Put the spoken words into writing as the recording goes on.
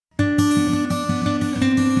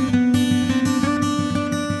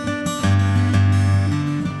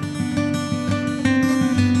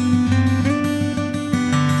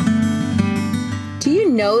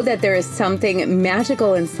know that there is something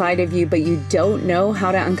magical inside of you, but you don't know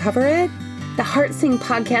how to uncover it? The Heart Sing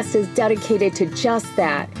podcast is dedicated to just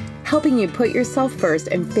that, helping you put yourself first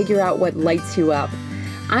and figure out what lights you up.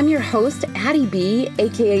 I'm your host, Addie B,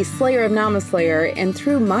 aka Slayer of Namaslayer, and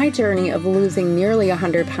through my journey of losing nearly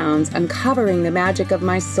 100 pounds, uncovering the magic of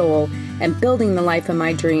my soul, and building the life of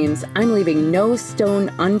my dreams, I'm leaving no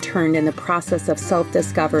stone unturned in the process of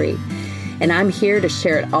self-discovery. And I'm here to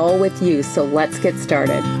share it all with you, so let's get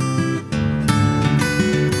started.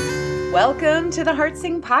 Welcome to the Heart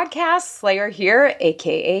Sing podcast. Slayer here,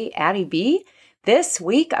 aka Addie B. This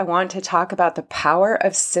week, I want to talk about the power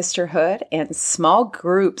of sisterhood and small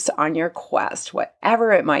groups on your quest,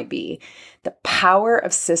 whatever it might be. The power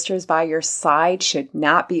of sisters by your side should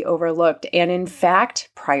not be overlooked and, in fact,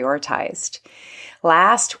 prioritized.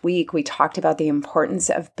 Last week, we talked about the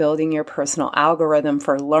importance of building your personal algorithm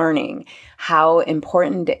for learning, how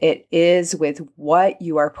important it is with what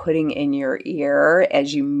you are putting in your ear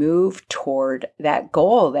as you move toward that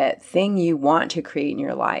goal, that thing you want to create in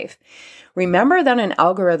your life. Remember that an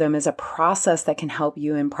algorithm is a process that can help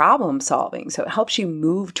you in problem solving, so it helps you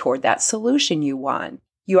move toward that solution you want.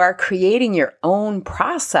 You are creating your own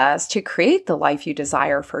process to create the life you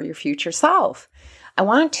desire for your future self. I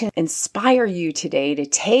want to inspire you today to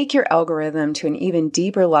take your algorithm to an even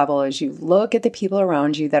deeper level as you look at the people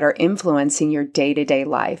around you that are influencing your day-to-day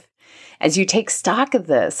life. As you take stock of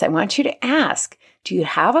this, I want you to ask, do you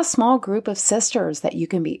have a small group of sisters that you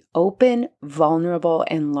can be open, vulnerable,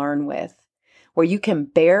 and learn with, where you can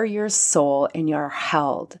bare your soul and you're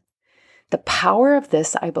held? The power of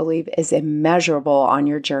this, I believe, is immeasurable on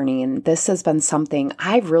your journey, and this has been something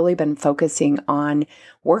I've really been focusing on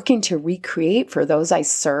working to recreate for those I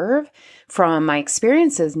serve from my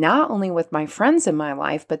experiences, not only with my friends in my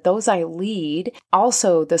life, but those I lead,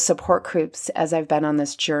 also the support groups as I've been on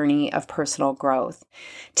this journey of personal growth.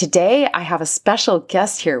 Today, I have a special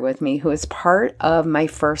guest here with me who is part of my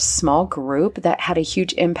first small group that had a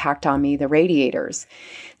huge impact on me, the Radiators.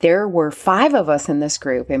 There were 5 of us in this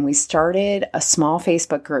group, and we started a small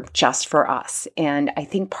Facebook group just for us. And I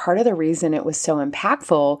think part of the reason it was so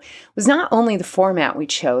impactful was not only the format we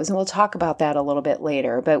chose, and we'll talk about that a little bit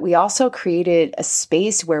later, but we also created a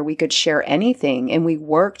space where we could share anything, and we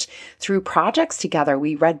worked through projects together.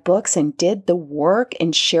 We read books and did the work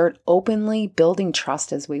and shared openly, building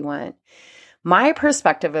trust as we went. My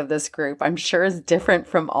perspective of this group, I'm sure, is different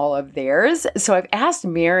from all of theirs. So I've asked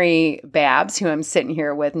Mary Babs, who I'm sitting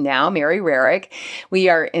here with now, Mary Rarick. We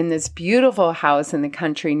are in this beautiful house in the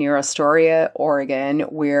country near Astoria, Oregon,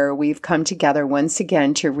 where we've come together once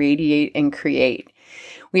again to radiate and create.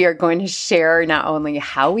 We are going to share not only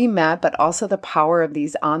how we met, but also the power of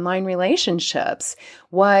these online relationships,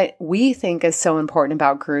 what we think is so important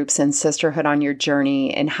about groups and sisterhood on your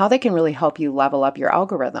journey, and how they can really help you level up your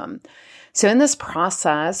algorithm. So in this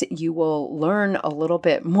process, you will learn a little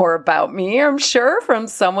bit more about me, I'm sure, from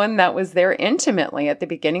someone that was there intimately at the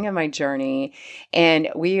beginning of my journey. And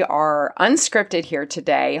we are unscripted here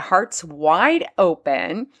today, hearts wide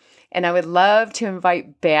open. And I would love to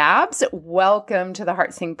invite Babs. Welcome to the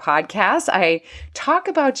Heart Sing podcast. I talk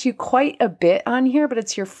about you quite a bit on here, but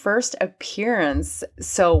it's your first appearance.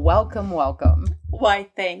 So welcome, welcome. Why,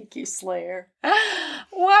 thank you, Slayer.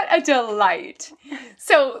 What a delight.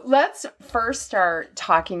 So let's first start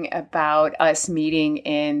talking about us meeting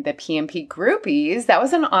in the PMP Groupies. That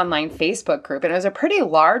was an online Facebook group, and it was a pretty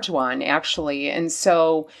large one, actually. And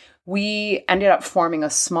so we ended up forming a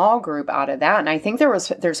small group out of that. And I think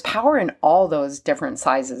there's power in all those different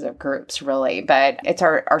sizes of groups, really. But it's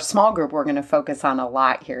our small group we're going to focus on a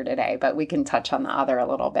lot here today, but we can touch on the other a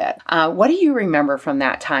little bit. What do you remember from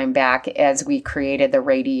that time back as we created the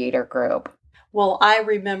Radiator group? Well, I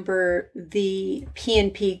remember the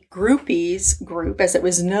PNP Groupies group, as it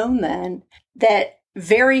was known then, that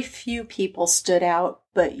very few people stood out,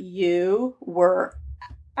 but you were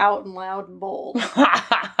out and loud and bold.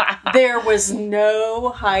 There was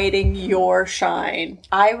no hiding your shine.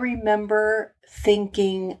 I remember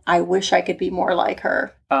thinking, I wish I could be more like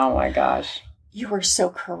her. Oh my gosh. You were so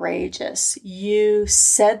courageous. You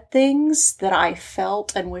said things that I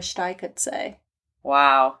felt and wished I could say.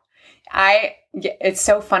 Wow. It's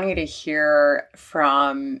so funny to hear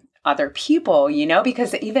from other people,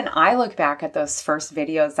 because even I look back at those first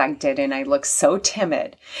videos I did and I look so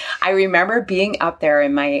timid. I remember being up there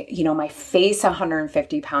and my face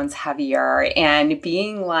 150 pounds heavier and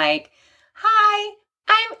being like, hi,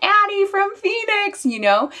 I'm Addie from Phoenix,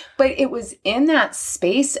 but it was in that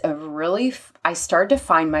space of really, I started to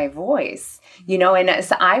find my voice, and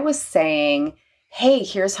as I was saying, hey,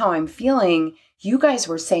 here's how I'm feeling, you guys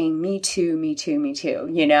were saying, me too, me too, me too,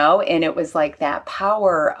 you know? And it was like that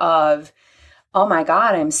power of, oh my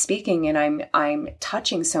God, I'm speaking and I'm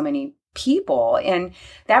touching so many people. And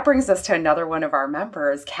that brings us to another one of our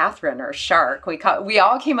members, Catherine or Shark. We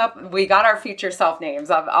all came up, we got our future self names.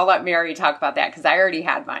 I'll let Mary talk about that because I already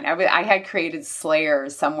had mine. I had created Slayer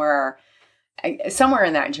somewhere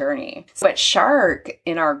in that journey. But Shark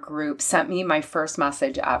in our group sent me my first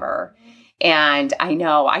message ever. And I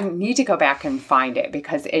know I need to go back and find it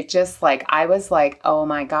because it just like, I was like, oh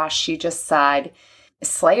my gosh, she just said,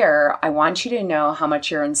 Slayer, I want you to know how much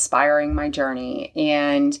you're inspiring my journey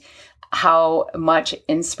and how much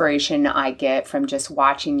inspiration I get from just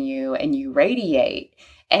watching you and you radiate.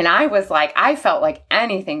 And I was like, I felt like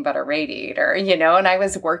anything but a radiator, you know, and I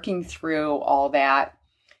was working through all that,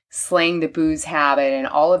 slaying the booze habit and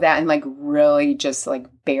all of that, and like really just like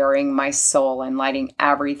bearing my soul and letting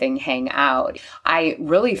everything hang out. I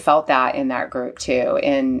really felt that in that group too.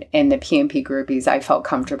 In the PNP groupies, I felt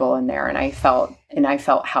comfortable in there and I felt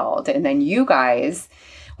held. And then you guys,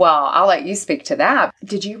 well, I'll let you speak to that.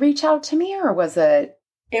 Did you reach out to me or was it?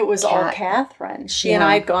 It was all Catherine. She and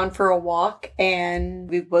I had gone for a walk and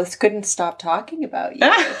we both couldn't stop talking about you.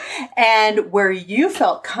 And where you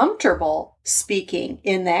felt comfortable speaking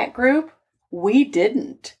in that group, we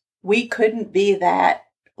didn't. We couldn't be that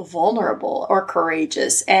vulnerable or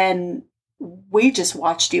courageous. And we just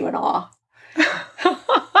watched you in awe.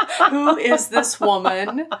 Who is this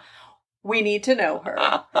woman? We need to know her.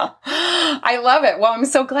 I love it. Well, I'm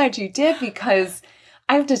so glad you did because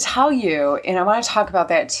I have to tell you, and I want to talk about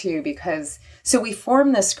that too, because so we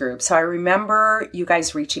formed this group. So I remember you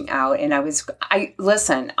guys reaching out and I was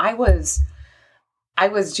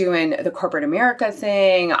doing the corporate America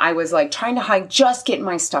thing. I was like trying to just getting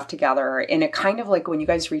my stuff together. And it kind of like when you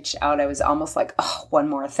guys reached out, I was almost like, oh, one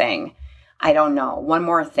more thing. I don't know. One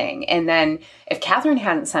more thing. And then if Catherine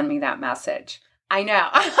hadn't sent me that message, I know.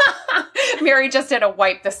 Mary just did a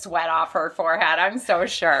wipe the sweat off her forehead, I'm so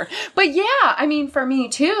sure. But yeah, I mean, for me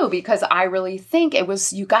too, because I really think it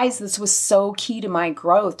was, you guys, this was so key to my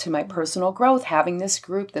growth, to my personal growth, having this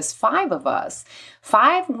group, this 5 of us,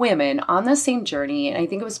 5 women on the same journey. And I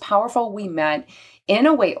think it was powerful. We met in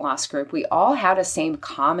a weight loss group. We all had a same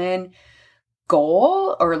common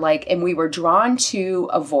goal and we were drawn to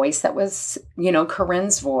a voice that was,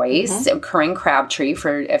 Corinne's voice, Corinne Crabtree,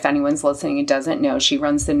 for if anyone's listening and doesn't know, she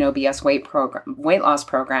runs the No BS weight loss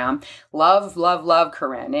program. Love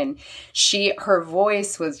Corinne. And her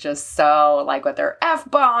voice was just so like with her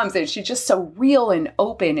F-bombs and she's just so real and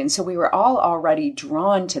open. And so we were all already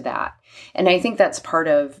drawn to that. And I think that's part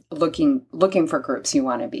of looking for groups you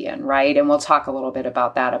want to be in, right? And we'll talk a little bit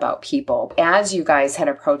about that, about people. As you guys had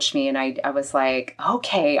approached me and I was like,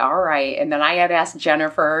 okay, all right. And then I had asked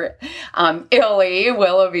Jennifer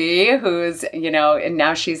Willoughby, who's, and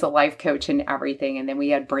now she's a life coach and everything. And then we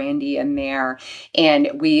had Brandy in there.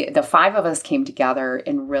 And the 5 of us came together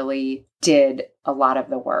and really did a lot of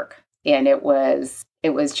the work. And it was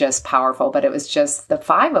just powerful, but it was just the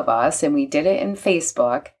 5 of us and we did it in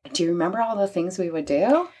Facebook. Do you remember all the things we would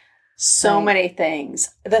do? So many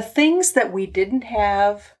things. The things that we didn't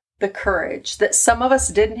have the courage, that some of us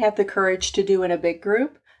didn't have the courage to do in a big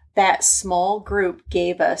group, that small group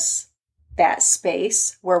gave us that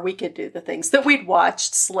space where we could do the things that we'd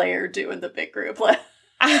watched Slayer do in the big group.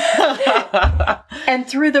 And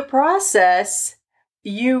through the process,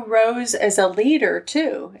 you rose as a leader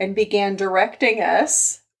too and began directing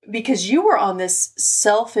us because you were on this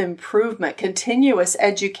self-improvement, continuous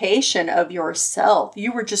education of yourself.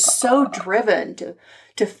 You were just so driven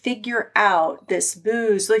to figure out this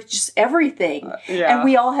booze, like just everything. And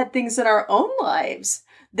we all had things in our own lives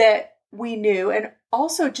that we knew. And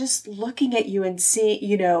also just looking at you and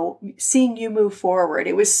seeing you move forward.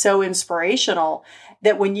 It was so inspirational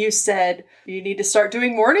that when you said, you need to start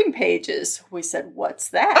doing morning pages, we said, what's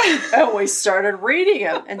that? And we started reading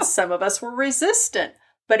them. And some of us were resistant.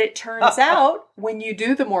 But it turns out when you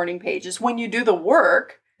do the morning pages, when you do the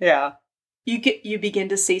work, you begin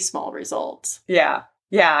to see small results. Yeah.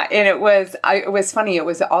 Yeah. And it was funny. It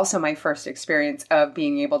was also my first experience of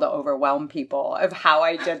being able to overwhelm people of how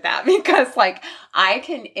I did that because I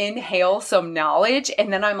can inhale some knowledge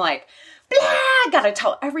and then I'm like, I gotta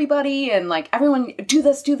tell everybody and everyone do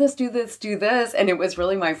this. And it was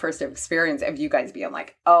really my first experience of you guys being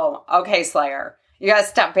like, oh, okay, Slayer, you gotta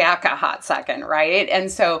step back a hot second, right?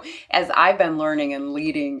 And so as I've been learning and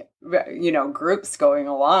leading, groups going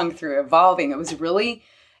along through evolving, it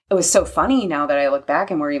was so funny now that I look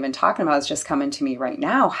back and we're even talking about, it's just coming to me right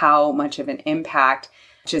now, how much of an impact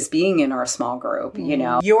just being in our small group,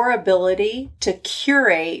 Your ability to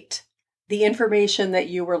curate the information that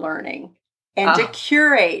you were learning and to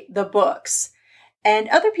curate the books. And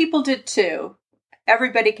other people did too.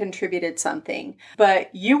 Everybody contributed something,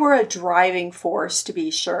 but you were a driving force to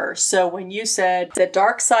be sure. So when you said the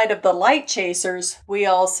dark side of the light chasers, we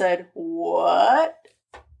all said, what?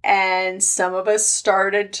 And some of us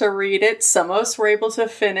started to read it. Some of us were able to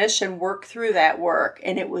finish and work through that work.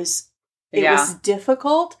 And it was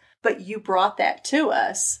difficult, but you brought that to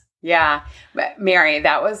us. Yeah. But Mary,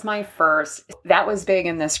 that was that was big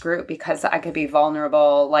in this group because I could be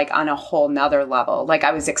vulnerable, like on a whole nother level. Like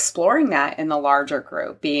I was exploring that in the larger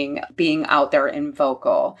group, being out there and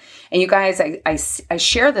vocal. And you guys, I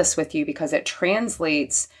share this with you because it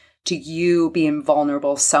translates to you being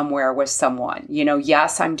vulnerable somewhere with someone.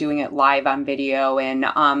 Yes, I'm doing it live on video and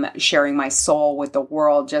sharing my soul with the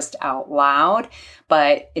world just out loud,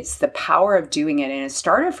 but it's the power of doing it. And it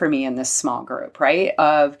started for me in this small group, right?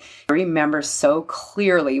 I remember so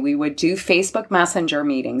clearly, we would do Facebook Messenger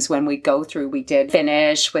meetings when we go through, we did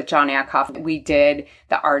Finish with John Acuff. We did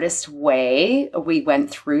The Artist Way. We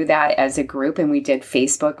went through that as a group and we did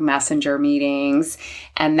Facebook Messenger meetings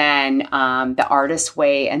and then The Artist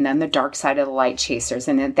Way and then The Dark Side of the Light Chasers.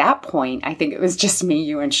 And at that point, I think it was just me,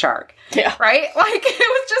 you, and Shark. Yeah. Right? Like it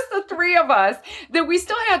was just the three of us. That we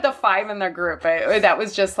still had the 5 in the group, but that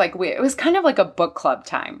was just like, it was kind of like a book club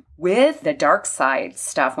time. With the dark side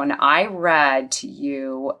stuff, when I read to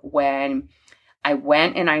you, when I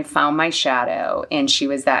went and I found my shadow and she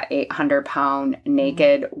was that 800-pound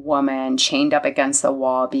naked woman chained up against the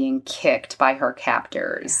wall being kicked by her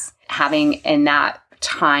captors. Having in that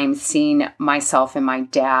time seen myself and my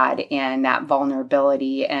dad and that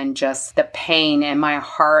vulnerability and just the pain and my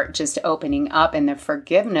heart just opening up and the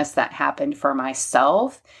forgiveness that happened for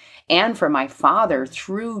myself and for my father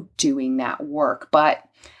through doing that work. But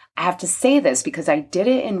I have to say this because I did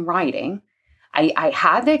it in writing. I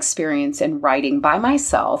had the experience in writing by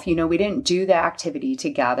myself. We didn't do the activity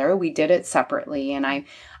together. We did it separately. And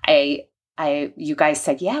you guys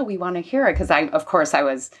said, yeah, we want to hear it. Because I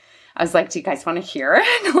was like, do you guys want to hear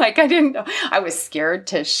it? Like, I was scared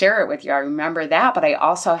to share it with you. I remember that, but I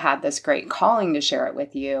also had this great calling to share it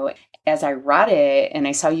with you. As I read it and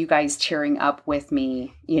I saw you guys cheering up with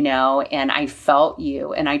me, and I felt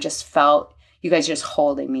you and I just felt you guys just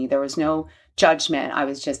holding me. There was no judgment. I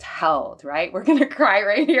was just held, right? We're going to cry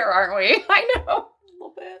right here, aren't we? I know. A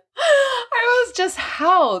little bit. I was just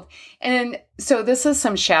held. And so this is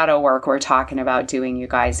some shadow work we're talking about doing, you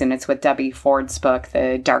guys. And it's with Debbie Ford's book,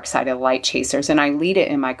 The Dark Side of the Light Chasers. And I lead it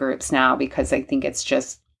in my groups now because I think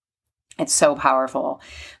it's so powerful.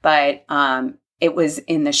 But it was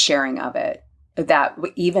in the sharing of it that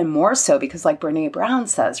even more so because like Brene Brown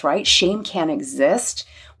says, right? Shame can't exist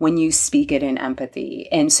when you speak it in empathy.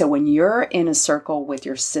 And so when you're in a circle with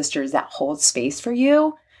your sisters that hold space for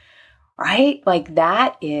you, right? Like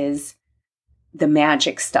that is the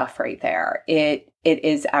magic stuff right there. It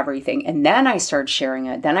is everything. And then I started sharing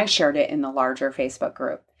it. Then I shared it in the larger Facebook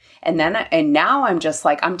group. And now I'm just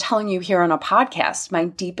like, I'm telling you here on a podcast, my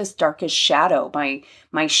deepest, darkest shadow,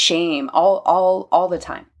 my shame, all the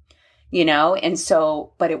time, And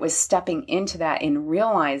so, but it was stepping into that and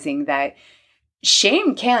realizing that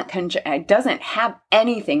shame it doesn't have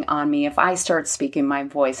anything on me if I start speaking my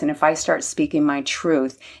voice and if I start speaking my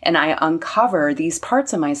truth and I uncover these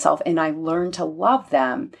parts of myself and I learn to love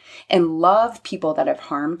them and love people that have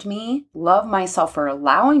harmed me, love myself for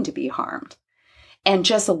allowing to be harmed and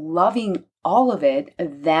just loving all of it,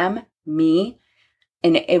 them, me.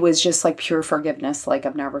 And it was just like pure forgiveness like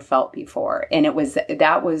I've never felt before. And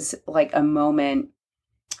that was like a moment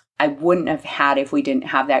I wouldn't have had if we didn't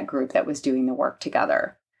have that group that was doing the work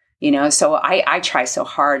together, So I try so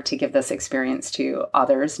hard to give this experience to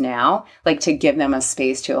others now, like to give them a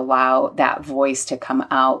space to allow that voice to come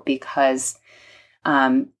out because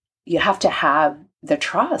you have to have the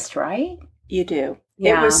trust, right? You do.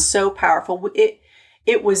 Yeah. It was so powerful.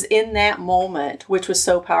 It was in that moment, which was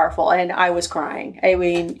so powerful. And I was crying. I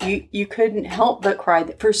mean, you couldn't help but cry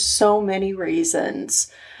for so many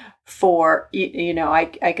reasons.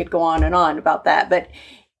 I could go on and on about that, but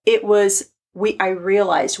I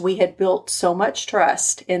realized we had built so much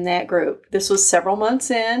trust in that group. This was several months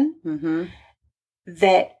in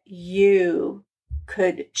that you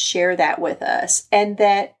could share that with us and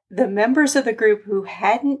that the members of the group who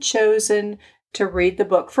hadn't chosen to read the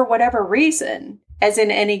book for whatever reason, as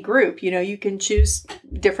in any group, you can choose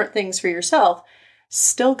different things for yourself,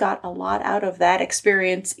 still got a lot out of that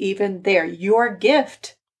experience even there. Your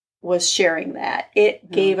gift was sharing that.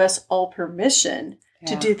 It gave us all permission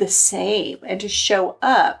to do the same and to show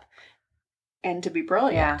up and to be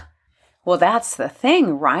brilliant. Yeah. Well, that's the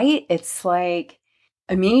thing, right? It's like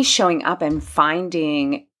me showing up and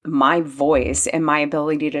finding my voice and my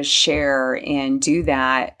ability to share and do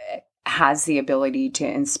that has the ability to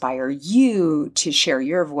inspire you to share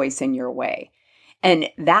your voice in your way. And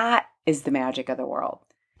that is the magic of the world.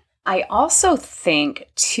 I also think,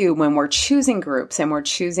 too, when we're choosing groups and we're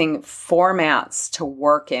choosing formats to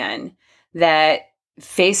work in, that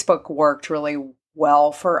Facebook worked really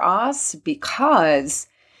well for us because,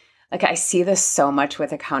 like, I see this so much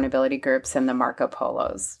with accountability groups and the Marco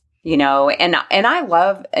Polos, and I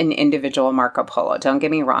love an individual Marco Polo. Don't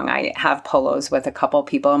get me wrong. I have polos with a couple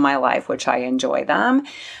people in my life, which I enjoy them.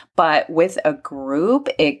 But with a group,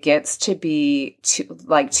 it gets to be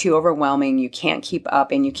too overwhelming. You can't keep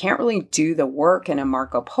up and you can't really do the work in a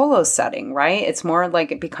Marco Polo setting, right? It's more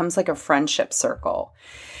like it becomes like a friendship circle.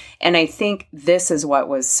 And I think this is what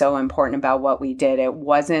was so important about what we did. It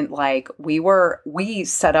wasn't like we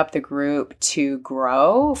set up the group to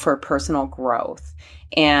grow for personal growth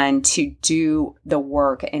and to do the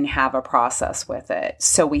work and have a process with it.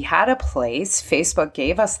 So we had a place, Facebook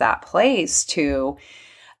gave us that place to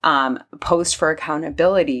post for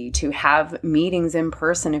accountability, to have meetings in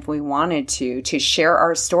person if we wanted to share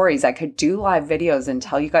our stories. I could do live videos and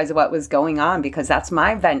tell you guys what was going on because that's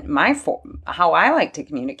how I like to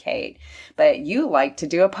communicate. But you like to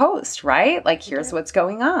do a post, right? Like, here's what's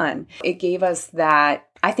going on. It gave us that,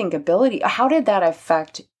 I think, ability. How did that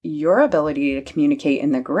affect your ability to communicate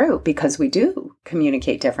in the group? Because we do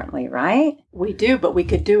communicate differently, right? We do, but we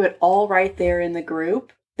could do it all right there in the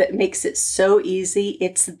group. That makes it so easy.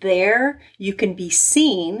 It's there. You can be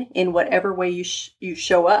seen in whatever way you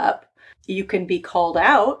show up. You can be called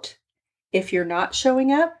out if you're not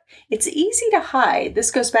showing up. It's easy to hide. This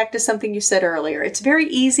goes back to something you said earlier. It's very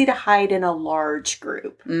easy to hide in a large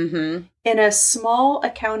group. Mm-hmm. In a small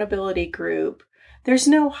accountability group, there's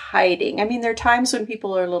no hiding. I mean, there are times when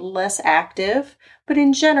people are a little less active, but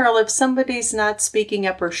in general, if somebody's not speaking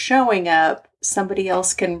up or showing up, somebody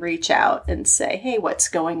else can reach out and say, hey, what's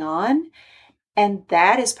going on? And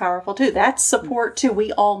that is powerful too. That's support too.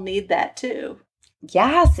 We all need that too.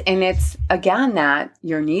 Yes. And it's, again, that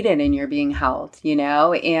you're needed and you're being held,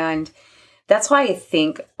 and that's why I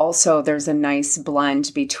think also there's a nice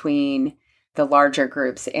blend between the larger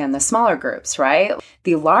groups and the smaller groups, right?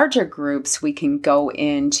 The larger groups, we can go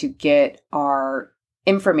in to get our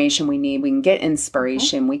information we need. We can get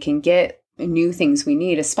inspiration. Mm-hmm. We can get new things we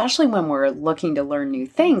need, especially when we're looking to learn new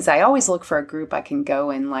things. I always look for a group I can go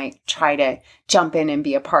and try to jump in and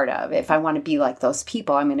be a part of. If I want to be like those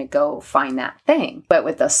people, I'm going to go find that thing. But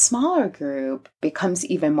with a smaller group, it becomes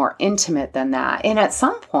even more intimate than that. And at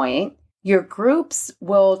some point, your groups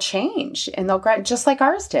will change and they'll grow just like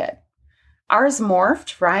ours did. Ours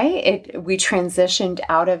morphed, right? We transitioned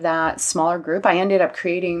out of that smaller group. I ended up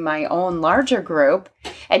creating my own larger group.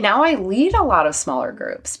 And now I lead a lot of smaller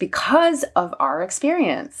groups because of our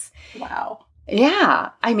experience. Wow. Yeah.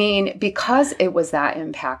 I mean, because it was that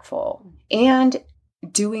impactful and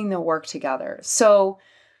doing the work together. So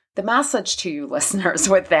the message to you listeners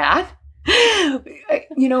with that,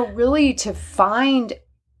 really to find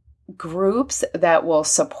groups that will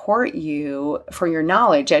support you for your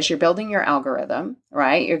knowledge as you're building your algorithm,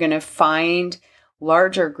 right? You're going to find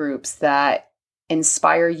larger groups that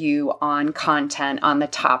inspire you on content, on the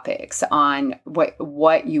topics, on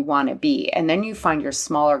what you want to be. And then you find your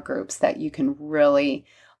smaller groups that you can really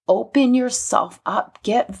open yourself up,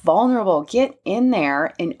 get vulnerable, get in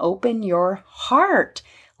there and open your heart.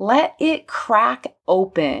 Let it crack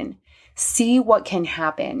open. See what can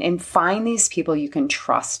happen and find these people you can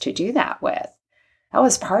trust to do that with. That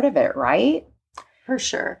was part of it, right? For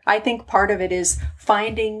sure. I think part of it is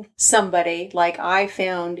finding somebody like I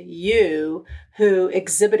found you who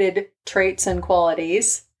exhibited traits and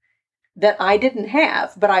qualities that I didn't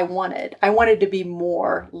have, but I wanted. I wanted to be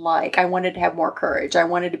more like, I wanted to have more courage. I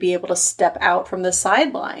wanted to be able to step out from the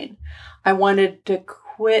sideline. I wanted to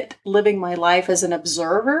quit living my life as an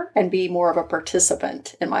observer and be more of a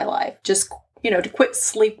participant in my life. Just, to quit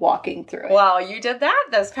sleepwalking through it. Well, you did that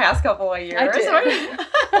this past couple of years. I did.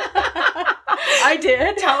 I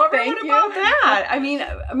did. Tell everyone about that. I mean,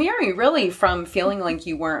 Mary, really from feeling like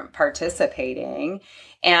you weren't participating,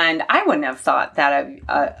 and I wouldn't have thought that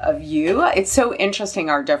of you. It's so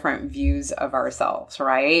interesting, our different views of ourselves,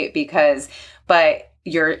 right? But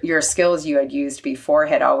your skills you had used before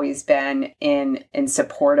had always been in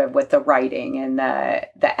supportive with the writing and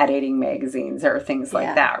the editing magazines or things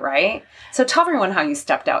like that, right? So tell everyone how you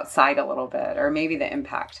stepped outside a little bit, or maybe the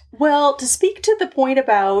impact. Well, to speak to the point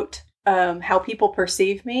about how people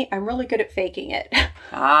perceive me, I'm really good at faking it.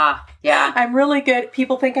 Yeah. I'm really good.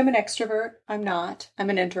 People think I'm an extrovert. I'm not. I'm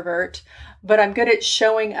an introvert. But I'm good at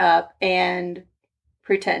showing up and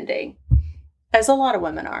pretending. as a lot of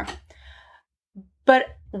women are.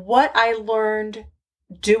 But what I learned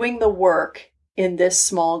doing the work in this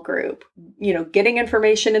small group, getting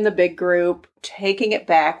information in the big group, taking it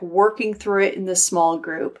back, working through it in the small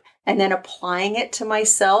group, and then applying it to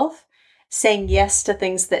myself, saying yes to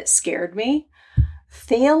things that scared me,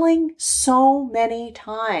 failing so many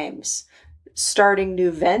times, starting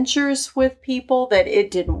new ventures with people that it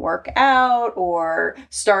didn't work out, or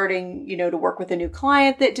starting, to work with a new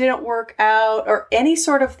client that didn't work out, or any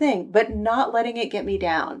sort of thing, but not letting it get me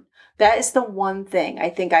down. That is the one thing I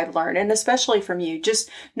think I've learned, and especially from you, just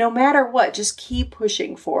no matter what, just keep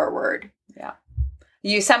pushing forward. Yeah.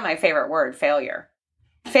 You said my favorite word, failure.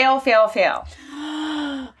 Fail, fail, fail.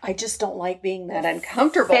 I just don't like being that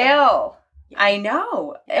uncomfortable. Fail. I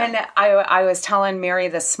know. Yeah. And I was telling Mary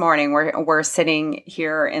this morning, we're sitting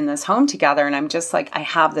here in this home together, and I'm just like, I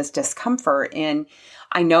have this discomfort, and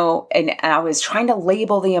I know, and I was trying to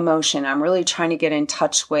label the emotion. I'm really trying to get in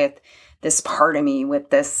touch with this part of me,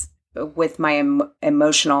 with my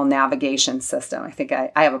emotional navigation system. I think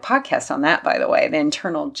I have a podcast on that, by the way, the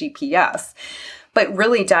internal GPS, but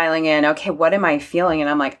really dialing in, okay, what am I feeling? And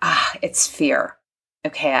I'm like, it's fear.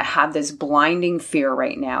 Okay, I have this blinding fear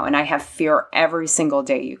right now, and I have fear every single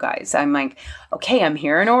day, you guys. I'm like, okay, I'm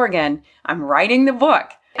here in Oregon. I'm writing the book.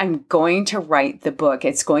 I'm going to write the book.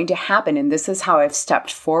 It's going to happen. And this is how I've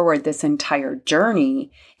stepped forward this entire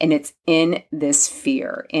journey. And it's in this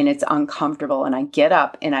fear, and it's uncomfortable. And I get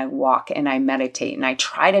up and I walk and I meditate and I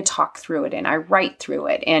try to talk through it and I write through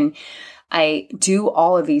it. And I do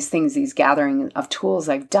all of these things, these gathering of tools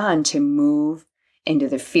I've done to move into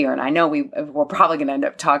the fear. And I know we're probably going to end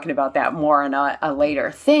up talking about that more in a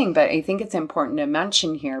later thing, but I think it's important to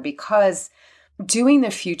mention here, because doing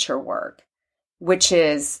the future work, which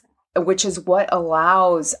is what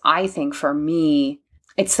allows, I think for me,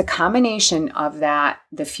 it's the combination of that,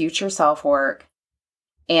 the future self work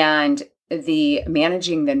and the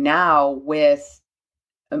managing the now with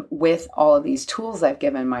all of these tools I've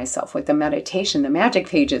given myself, with the meditation, the magic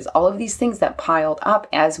pages, all of these things that piled up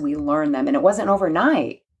as we learn them. And it wasn't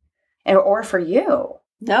overnight, or for you.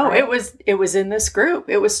 No, right? It was in this group.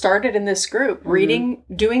 It was started in this group,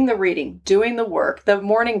 mm-hmm. doing the work, the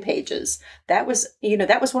morning pages. That was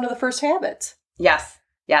one of the first habits. Yes.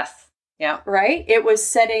 Yeah. Right? It was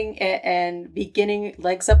setting and beginning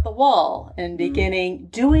legs up the wall and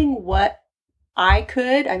doing what I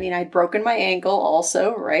could. I mean, I'd broken my ankle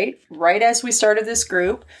also, right as we started this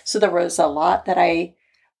group. So there was a lot that I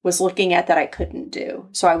was looking at that I couldn't do.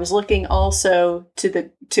 So I was looking also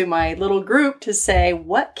to my little group to say,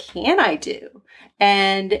 what can I do?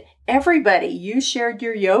 And everybody, you shared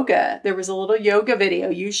your yoga. There was a little yoga video.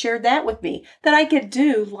 You shared that with me that I could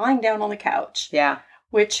do lying down on the couch. Yeah.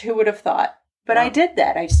 Which, who would have thought? But I did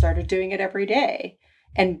that. I started doing it every day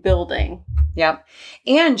and building. Yep.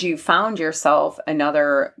 And you found yourself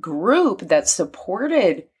another group that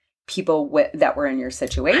supported people that were in your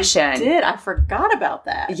situation. I did. I forgot about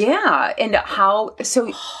that. Yeah. And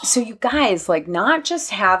so you guys, like, not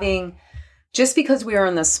just because we were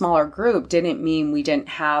in the smaller group didn't mean we didn't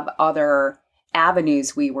have other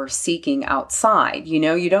avenues we were seeking outside.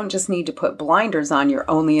 You don't just need to put blinders on. You're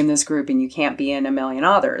only in this group and you can't be in a million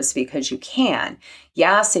others, because you can.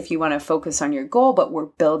 Yes, if you want to focus on your goal, but we're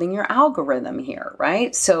building your algorithm here,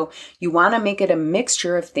 right? So you want to make it a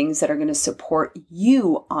mixture of things that are going to support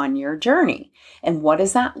you on your journey. And what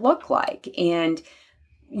does that look like? And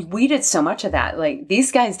we did so much of that. Like,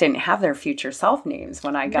 these guys didn't have their future self names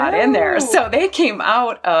when I got in there. So they came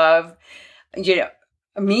out of,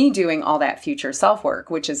 me doing all that future self work,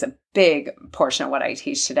 which is a big portion of what I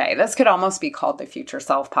teach today. This could almost be called the Future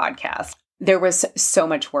Self Podcast. There was so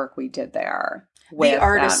much work we did there. The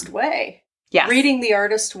Artist Way. Yes. Reading The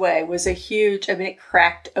Artist Way was it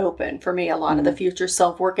cracked open for me a lot of the future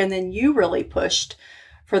self work. And then you really pushed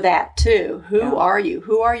for that too. Who are you?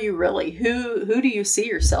 Who are you really? Who do you see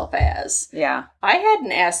yourself as? Yeah. I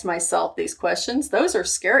hadn't asked myself these questions. Those are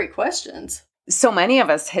scary questions. So many of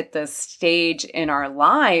us hit this stage in our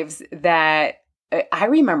lives that I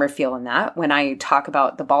remember feeling that when I talk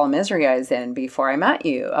about the ball of misery I was in before I met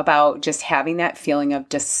you, about just having that feeling of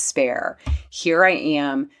despair. Here I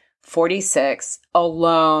am, 46,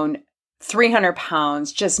 alone, 300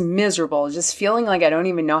 pounds, just miserable, just feeling like I don't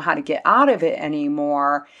even know how to get out of it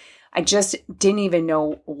anymore. I just didn't even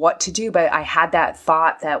know what to do. But I had that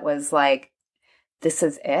thought that was like, this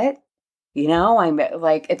is it. I'm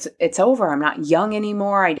like, it's over. I'm not young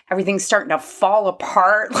anymore. Everything's starting to fall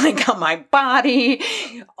apart, like on my body.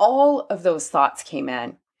 All of those thoughts came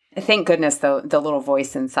in. Thank goodness the little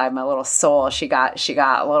voice inside my little soul, she got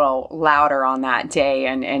a little louder on that day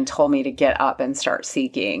and told me to get up and start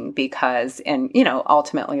seeking and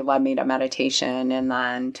ultimately led me to meditation and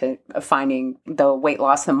then to finding the weight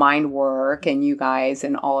loss, the mind work and you guys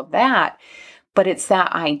and all of that. But it's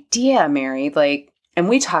that idea, Mary, like, and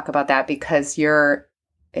we talk about that because you're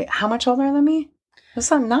how much older than me?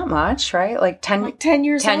 That's not much, right? Like 10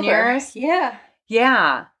 years 10 older. years? Yeah.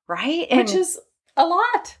 Yeah, right? Which is a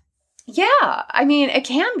lot. Yeah, I mean, it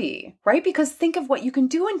can be, right? Because think of what you can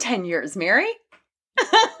do in 10 years, Mary.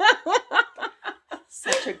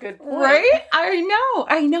 Such a good point. Right? I know.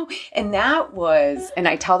 And and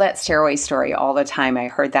I tell that stairway story all the time. I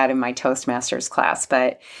heard that in my Toastmasters class,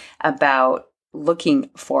 but about looking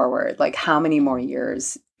forward, like how many more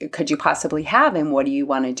years could you possibly have and what do you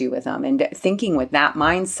want to do with them? And thinking with that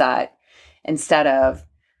mindset instead of,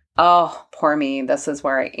 oh, poor me, this is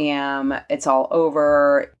where I am, it's all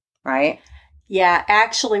over. Right? Yeah,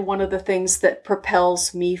 actually, one of the things that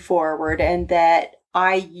propels me forward and that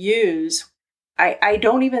I use, I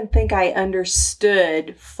don't even think I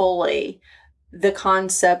understood fully the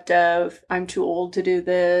concept of I'm too old to do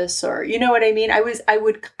this, or you know what I mean? I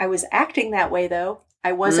was acting that way though.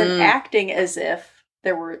 I wasn't acting as if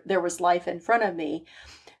there was life in front of me.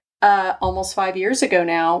 Almost 5 years ago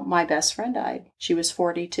now, my best friend died. She was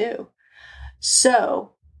 42.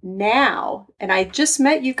 So now, and I just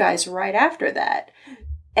met you guys right after that,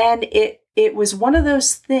 and it was one of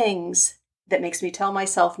those things that makes me tell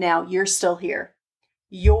myself now, you're still here.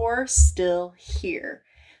 You're still here.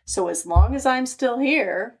 So as long as I'm still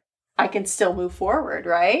here, I can still move forward,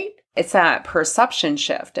 right? It's that perception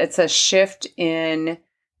shift. It's a shift in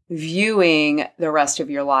viewing the rest of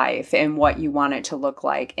your life and what you want it to look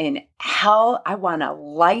like and how I want to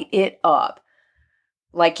light it up.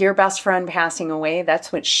 Like your best friend passing away,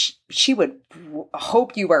 that's what she would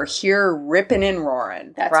hope you are here ripping and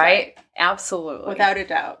roaring. That's right? Absolutely. Without a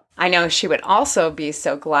doubt. I know she would also be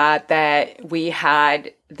so glad that we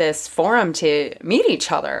had this forum to meet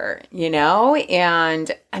each other,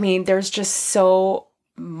 And I mean, there's just so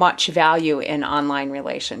much value in online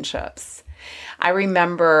relationships. I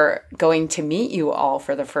remember going to meet you all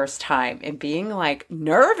for the first time and being like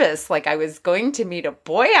nervous, like I was going to meet a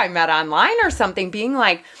boy I met online or something, being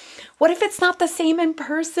like, what if it's not the same in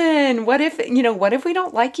person? What if we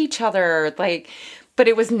don't like each other? But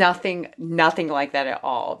it was nothing like that at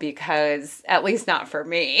all, because at least not for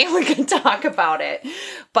me. We can talk about it,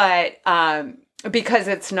 but because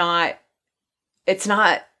it's not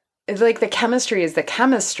like the chemistry is the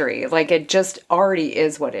chemistry. Like it just already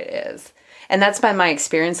is what it is. And that's been my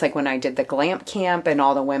experience, like when I did the glamp camp and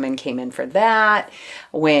all the women came in for that.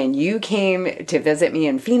 When you came to visit me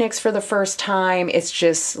in Phoenix for the first time, it's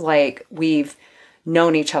just like we've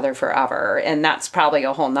known each other forever. And that's probably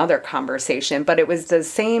a whole nother conversation. But it was the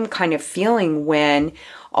same kind of feeling when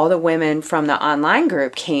all the women from the online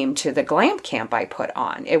group came to the glamp camp I put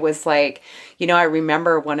on. It was like, I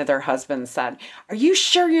remember one of their husbands said, are you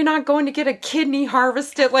sure you're not going to get a kidney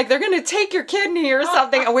harvested? Like they're going to take your kidney or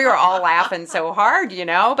something. And we were all laughing so hard,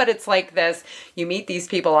 but it's like this, you meet these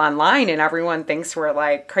people online and everyone thinks we're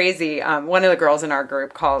like crazy. One of the girls in our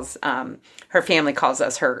group her family calls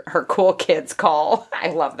us her cool kids call. I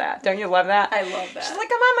love that. Don't you love that? I love that. She's like,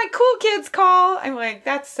 I'm on my cool kids call. I'm like,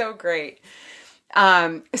 that's so great.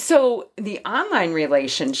 So the online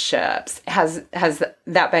relationships, has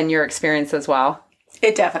that been your experience as well?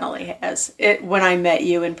 It definitely has. When I met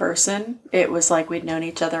you in person, it was like we'd known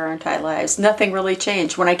each other our entire lives. Nothing really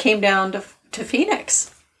changed. When I came down to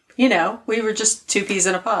Phoenix, we were just two peas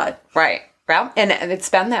in a pod. Right. Well, and it's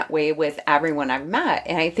been that way with everyone I've met.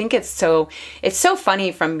 And I think it's so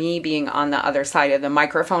funny from me being on the other side of the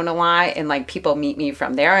microphone a lot, and like people meet me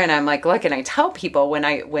from there and I'm like, look, and I tell people when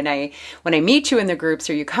I meet you in the groups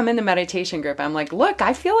or you come in the meditation group, I'm like, look,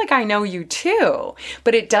 I feel like I know you too.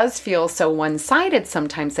 But it does feel so one-sided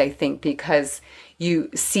sometimes, I think, because you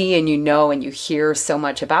see and and you hear so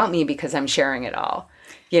much about me because I'm sharing it all,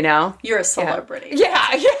 You're a celebrity.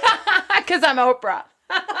 Yeah. Because I'm Oprah.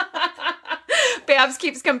 Babs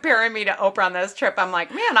keeps comparing me to Oprah on this trip. I'm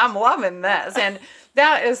like, man, I'm loving this. And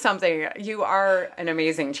that is something, you are an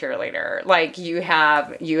amazing cheerleader. Like you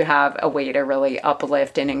have a way to really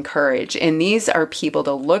uplift and encourage. And these are people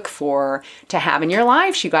to look for, to have in your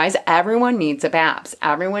lives, you guys. Everyone needs a Babs.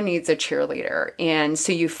 Everyone needs a cheerleader. And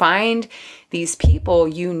so you find these people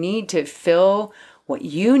you need to fill what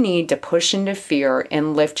you need to push into fear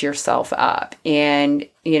and lift yourself up. And,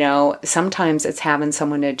 sometimes it's having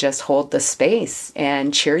someone to just hold the space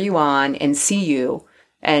and cheer you on and see you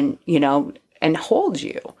and, and hold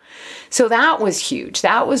you. So that was huge.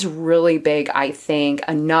 That was really big, I think.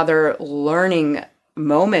 Another learning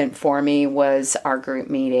moment for me was our group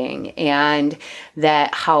meeting, and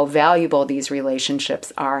that how valuable these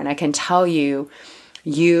relationships are. And I can tell you,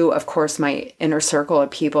 of course, my inner circle of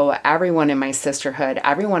people, everyone in my sisterhood,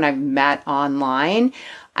 everyone I've met online,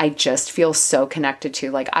 I just feel so connected to.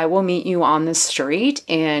 Like, I will meet you on the street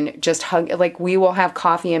and just hug, like we will have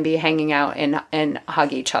coffee and be hanging out and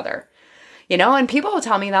hug each other. And people will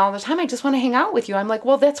tell me that all the time. I just want to hang out with you. I'm like,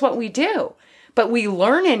 well, that's what we do. But we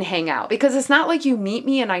learn and hang out, because it's not like you meet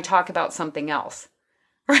me and I talk about something else,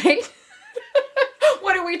 right?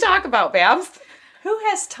 What do we talk about, Babs? Who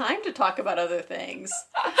has time to talk about other things?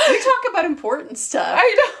 We talk about important stuff.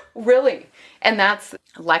 I know. Really. And that's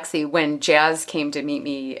Lexi, when Jazz came to meet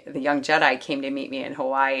me, the young Jedi came to meet me in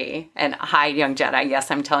Hawaii. And hi, young Jedi.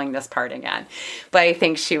 Yes, I'm telling this part again. But I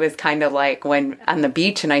think she was kind of like when on the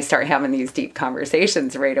beach and I start having these deep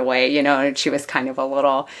conversations right away, and she was kind of a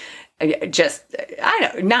little just,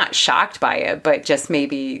 not shocked by it, but just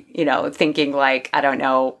maybe, thinking like, I don't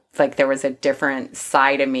know, like there was a different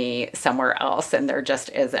side of me somewhere else, and there just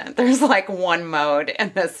isn't. There's like one mode,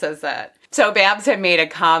 and this is it. So Babs had made a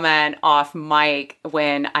comment off mic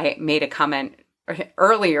when I made a comment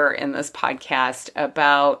earlier in this podcast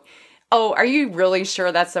about, oh, are you really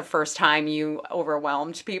sure that's the first time you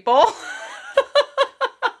overwhelmed people?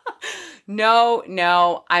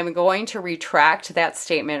 No, I'm going to retract that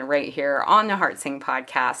statement right here on the Heart Sing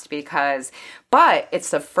podcast but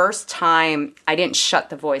it's the first time I didn't shut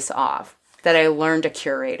the voice off, that I learned to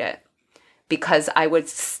curate it, because I would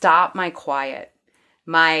stop my quiet.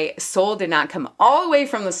 My soul did not come all the way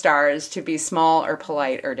from the stars to be small or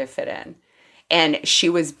polite or to fit in. And she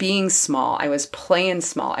was being small. I was playing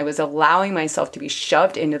small. I was allowing myself to be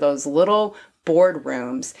shoved into those little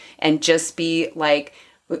boardrooms and just be like,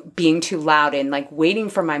 being too loud and like waiting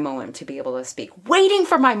for my moment to be able to speak. Waiting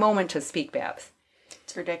for my moment to speak, Babs.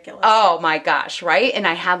 It's ridiculous. Oh my gosh, right? And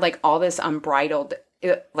I had like all this unbridled,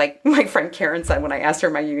 like my friend Karen said when I asked her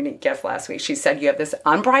my unique gift last week, she said, you have this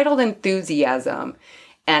unbridled enthusiasm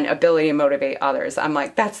and ability to motivate others. I'm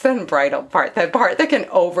like, that's the unbridled part, the part that can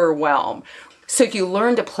overwhelm. So if you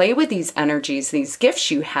learn to play with these energies, these gifts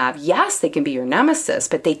you have, yes, they can be your nemesis,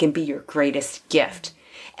 but they can be your greatest gift.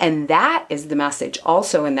 And that is the message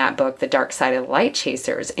also in that book, The Dark Side of the Light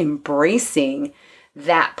Chasers, embracing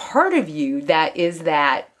that part of you that is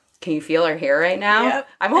that. Can you feel her here right now? Yep.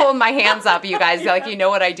 I'm holding my hands up, you guys. Like, you know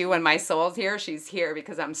what I do when my soul's here? She's here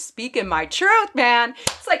because I'm speaking my truth, man.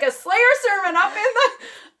 It's like a Slayer sermon up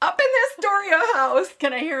in this Doria house.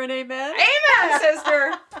 Can I hear an amen? Amen,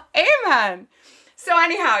 sister. Amen. So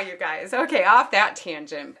anyhow, you guys, okay, off that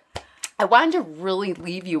tangent. I wanted to really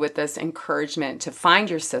leave you with this encouragement to find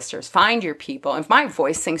your sisters, find your people. If my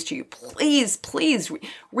voice sings to you, please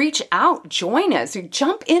reach out, join us,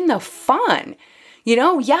 jump in the fun.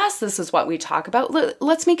 Yes, this is what we talk about.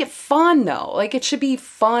 Let's make it fun though. Like, it should be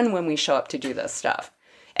fun when we show up to do this stuff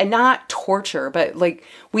and not torture, but like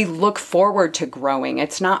we look forward to growing.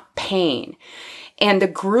 It's not pain. And the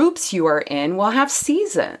groups you are in will have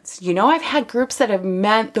seasons. I've had groups that have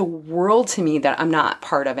meant the world to me that I'm not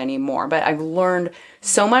part of anymore, but I've learned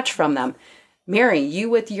so much from them. Mary, you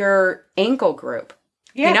with your ankle group.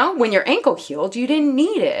 Yeah. When your ankle healed, you didn't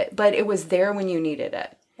need it, but it was there when you needed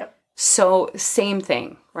it. Yep. So same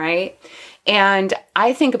thing, right? And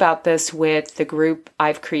I think about this with the group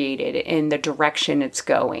I've created and the direction it's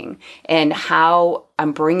going and how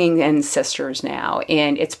I'm bringing in sisters now.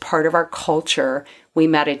 And it's part of our culture. We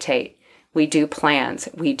meditate, we do plans,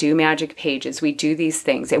 we do magic pages, we do these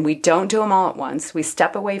things, and we don't do them all at once. We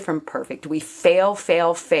step away from perfect. We fail.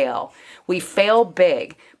 We fail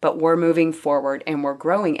big, but we're moving forward and we're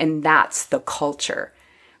growing. And that's the culture,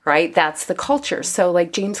 right? That's the culture. So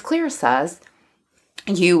like James Clear says,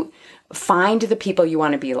 you find the people you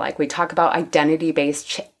want to be like. We talk about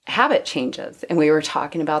identity-based habit changes. And we were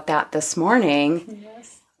talking about that this morning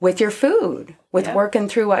with your food, with working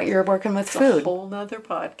through what you're working with food. A whole nother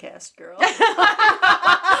podcast, girl.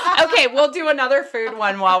 Okay, we'll do another food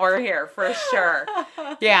one while we're here for sure.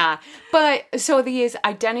 Yeah. But so these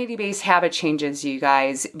identity-based habit changes, you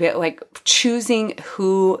guys, like choosing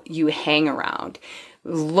who you hang around,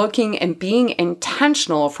 looking and being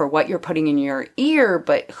intentional for what you're putting in your ear,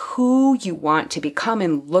 but who you want to become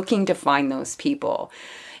and looking to find those people.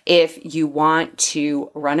 If you want to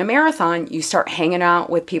run a marathon, you start hanging out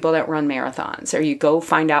with people that run marathons, or you go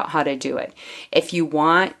find out how to do it. If you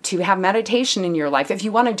want to have meditation in your life, if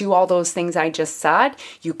you want to do all those things I just said,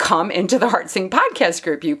 you come into the Heart Sing podcast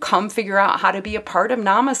group. You come figure out how to be a part of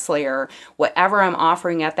Namaslayer, whatever I'm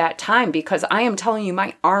offering at that time, because I am telling you,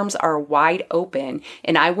 my arms are wide open,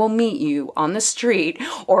 and I will meet you on the street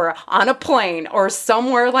or on a plane or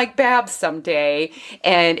somewhere like Babs someday.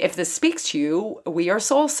 And if this speaks to you, we are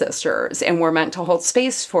soul sisters, and we're meant to hold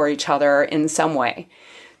space for each other in some way.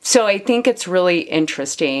 So I think it's really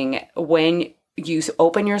interesting when you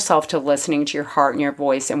open yourself to listening to your heart and your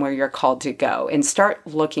voice and where you're called to go, and start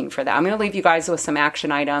looking for that. I'm going to leave you guys with some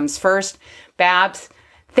action items. First, Babs,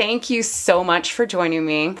 thank you so much for joining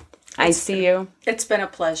me. I see you. It's been a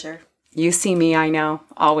pleasure. You see me, I know.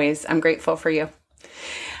 Always. I'm grateful for you.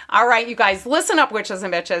 All right, you guys, listen up, witches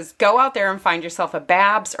and bitches. Go out there and find yourself a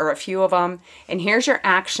Babs or a few of them. And here's your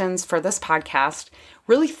actions for this podcast.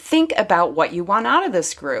 Really think about what you want out of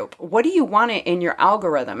this group. What do you want it in your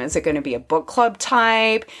algorithm? Is it going to be a book club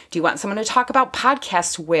type? Do you want someone to talk about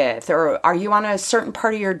podcasts with? Or are you on a certain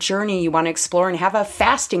part of your journey you want to explore and have a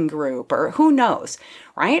fasting group? Or who knows,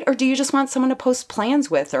 right? Or do you just want someone to post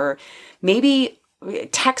plans with? Or maybe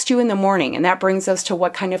text you in the morning. And that brings us to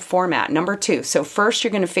what kind of format. Number 2. So first,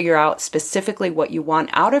 you're going to figure out specifically what you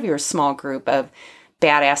want out of your small group of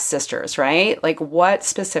badass sisters, right? Like what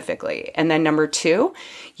specifically? And then number 2,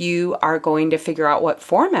 you are going to figure out what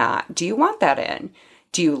format do you want that in?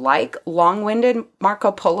 Do you like long-winded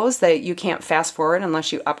Marco Polos that you can't fast forward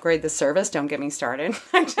unless you upgrade the service? Don't get me started.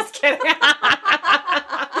 I'm just kidding.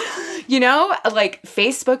 You know, like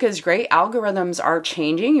Facebook is great. Algorithms are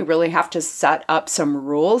changing. You really have to set up some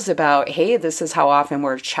rules about, hey, this is how often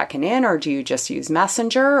we're checking in, or do you just use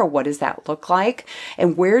Messenger, or what does that look like?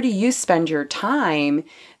 And where do you spend your time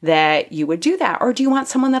that you would do that? Or do you want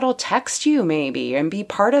someone that'll text you maybe and be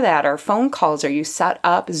part of that, or phone calls, or you set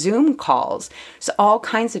up Zoom calls? So all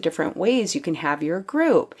kinds of different ways you can have your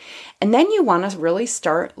group. And then you want to really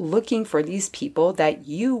start looking for these people that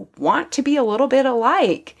you want to be a little bit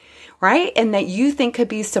alike, right? And that you think could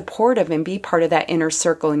be supportive and be part of that inner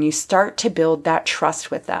circle. And you start to build that trust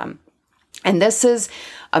with them. And this is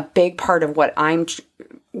a big part of what I'm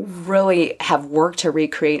really have worked to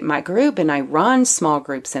recreate in my group. And I run small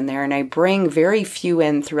groups in there, and I bring very few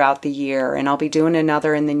in throughout the year, and I'll be doing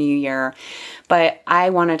another in the new year. But I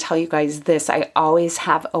want to tell you guys this, I always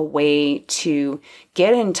have a way to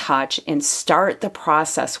get in touch and start the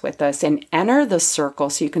process with us and enter the circle,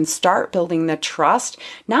 so you can start building the trust,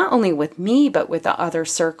 not only with me, but with the other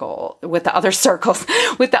circles, with the other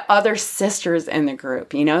sisters in the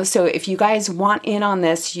group, you know? So if you guys want in on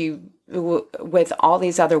this, with all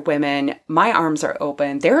these other women, my arms are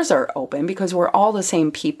open, theirs are open, because we're all the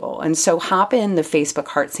same people. And so hop in the Facebook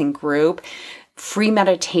Heart Sing group, free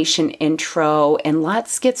meditation intro, and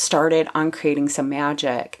let's get started on creating some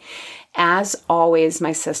magic. As always,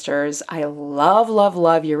 my sisters, I love, love,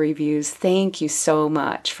 love your reviews. Thank you so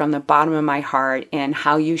much from the bottom of my heart, and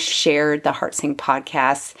how you shared the Heart Sing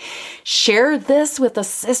podcast. Share this with a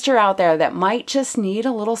sister out there that might just need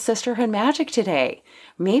a little sisterhood magic today.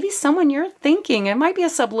 Maybe someone you're thinking, it might be a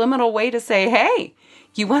subliminal way to say, hey,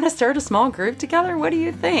 you want to start a small group together? What do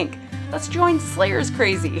you think? Let's join Slayer's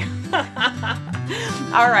Crazy.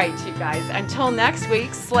 All right, you guys, until next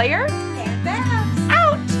week, Slayer and Beth.